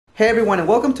Hey everyone, and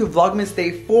welcome to Vlogmas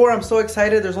Day 4. I'm so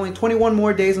excited. There's only 21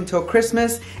 more days until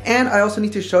Christmas, and I also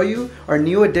need to show you our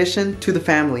new addition to the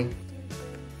family.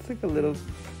 It's like a little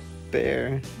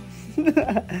bear. He's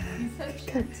so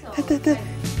gentle.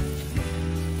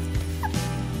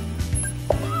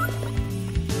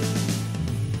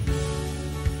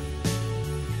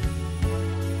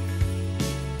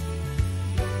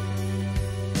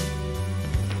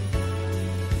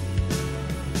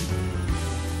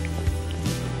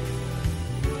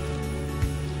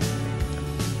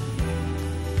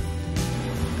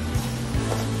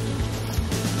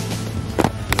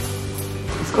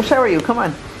 Let's go shower you, come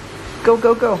on. Go,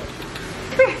 go, go.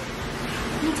 Come here.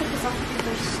 Let me take this off of you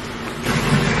first.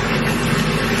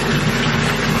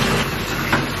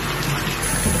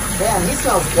 Man, he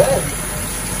smells good.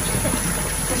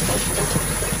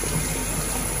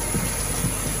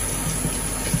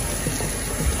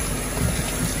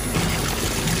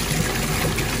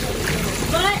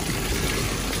 But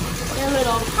your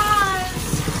little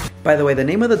paws. By the way, the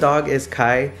name of the dog is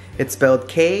Kai. It's spelled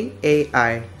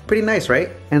K-A-I. Pretty nice, right?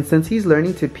 And since he's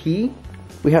learning to pee,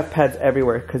 we have pads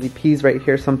everywhere because he pees right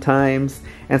here sometimes.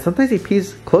 And sometimes he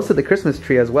pees close to the Christmas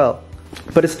tree as well.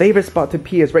 But his favorite spot to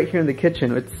pee is right here in the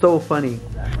kitchen. It's so funny.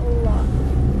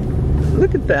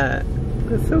 Look at that.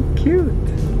 That's so cute.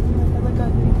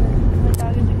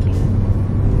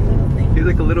 He's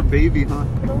like a little baby, huh?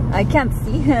 I can't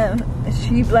see him.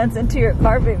 She blends into your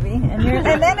car, baby.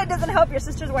 And then it doesn't help your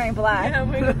sister's wearing black. Yeah, I'm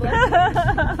wearing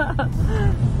black.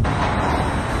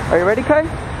 Are you ready, Kai?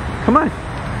 Come on.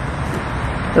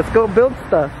 Let's go build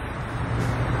stuff.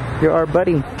 You're our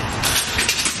buddy.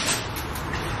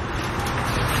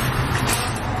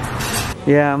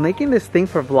 Yeah, I'm making this thing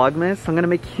for Vlogmas. I'm gonna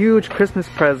make huge Christmas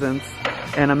presents,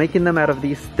 and I'm making them out of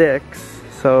these sticks.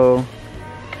 So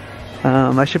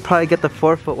I should probably get the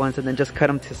 4-foot ones and then just cut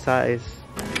them to size.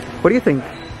 What do you think?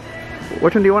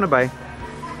 Which one do you want to buy?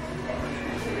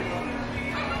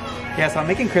 Yeah, so I'm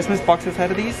making Christmas boxes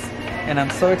out of these, and I'm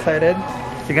so excited.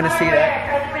 You're gonna see that.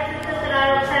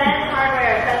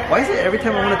 Why is it every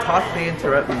time I want to talk, they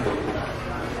interrupt me?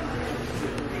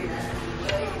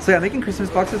 So yeah, making Christmas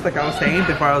boxes like I was saying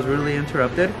before I was rudely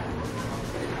interrupted.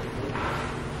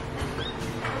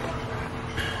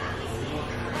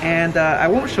 And I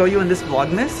won't show you in this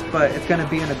Vlogmas, but it's gonna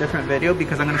be in a different video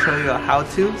because I'm gonna show you a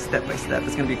how-to step by step.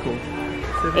 It's gonna be cool.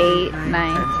 8,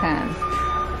 9, 10. 6.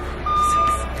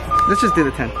 Let's just do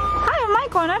the 10. Hi, I'm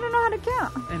Michael, and I don't know how to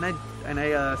count. And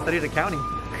I studied accounting.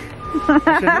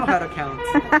 I should know how to count.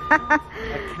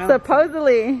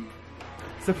 Supposedly.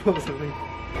 Supposedly.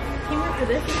 Came after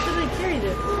this, you should have carried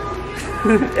it.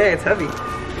 Hey, it's heavy.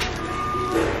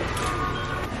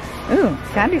 Ooh,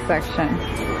 candy section.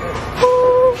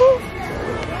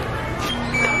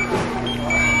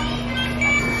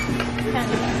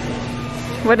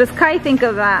 What does Kai think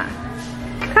of that?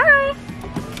 Kai!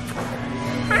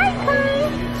 Hi, Kai.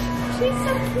 She's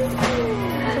so cute.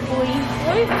 The boy.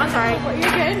 Wait, I'm sorry. What,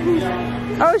 you're good?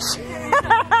 Oh, shit.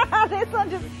 This one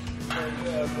just...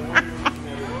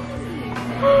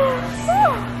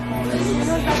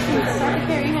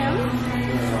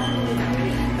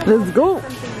 Let's go.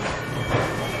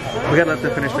 We gotta let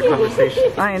them finish the conversation.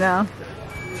 I know.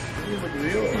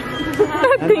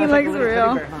 That thing looks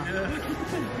real.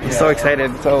 I'm so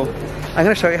excited. So I'm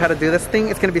gonna show you how to do this thing.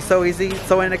 It's gonna be so easy,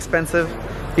 so inexpensive,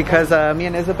 because me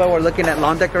and Isabel were looking at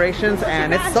lawn decorations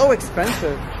and it's so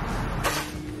expensive.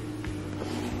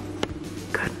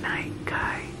 Good night,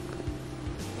 Kai.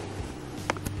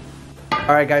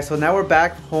 Alright guys, so now we're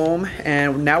back home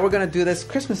and now we're gonna do this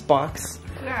Christmas box.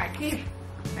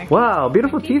 Wow,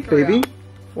 beautiful teeth, baby.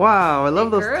 Wow, I love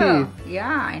those teeth. Yeah,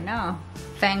 I know.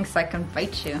 Thanks, I can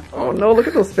bite you. Oh no, look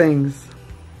at those things.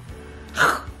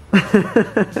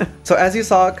 So as you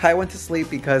saw, Kai went to sleep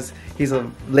because he's a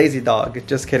lazy dog.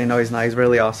 Just kidding, no he's not, he's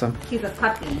really awesome. He's a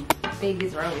puppy.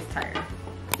 Babies are always tired.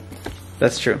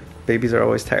 That's true. Babies are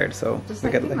always tired, so Just we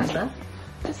like gotta you, my love.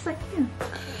 Just like you.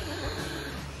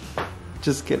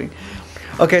 Just kidding.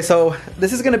 Okay, so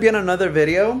this is gonna be in another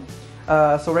video.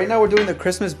 So right now we're doing the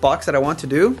Christmas box that I want to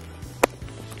do.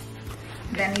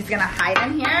 Then he's gonna hide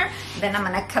in here. Then I'm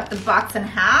gonna cut the box in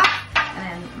half, and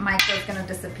then Michael's gonna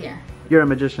disappear. You're a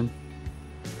magician.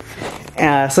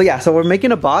 So yeah, so we're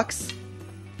making a box.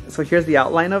 So here's the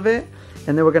outline of it.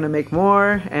 And then we're gonna make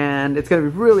more, and it's gonna be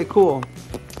really cool.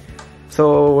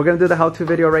 So we're gonna do the how-to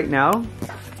video right now.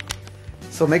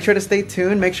 So make sure to stay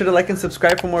tuned. Make sure to like and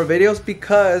subscribe for more videos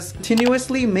because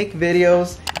continuously make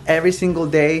videos every single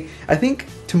day. I think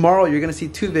tomorrow you're gonna see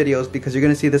 2 videos because you're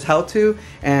gonna see this how-to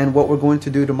and what we're going to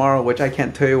do tomorrow, which I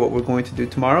can't tell you what we're going to do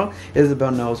tomorrow.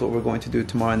 Isabel knows what we're going to do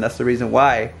tomorrow, and that's the reason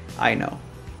why I know.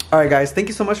 Alright guys, thank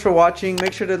you so much for watching.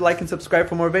 Make sure to like and subscribe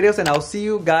for more videos, and I'll see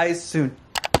you guys soon.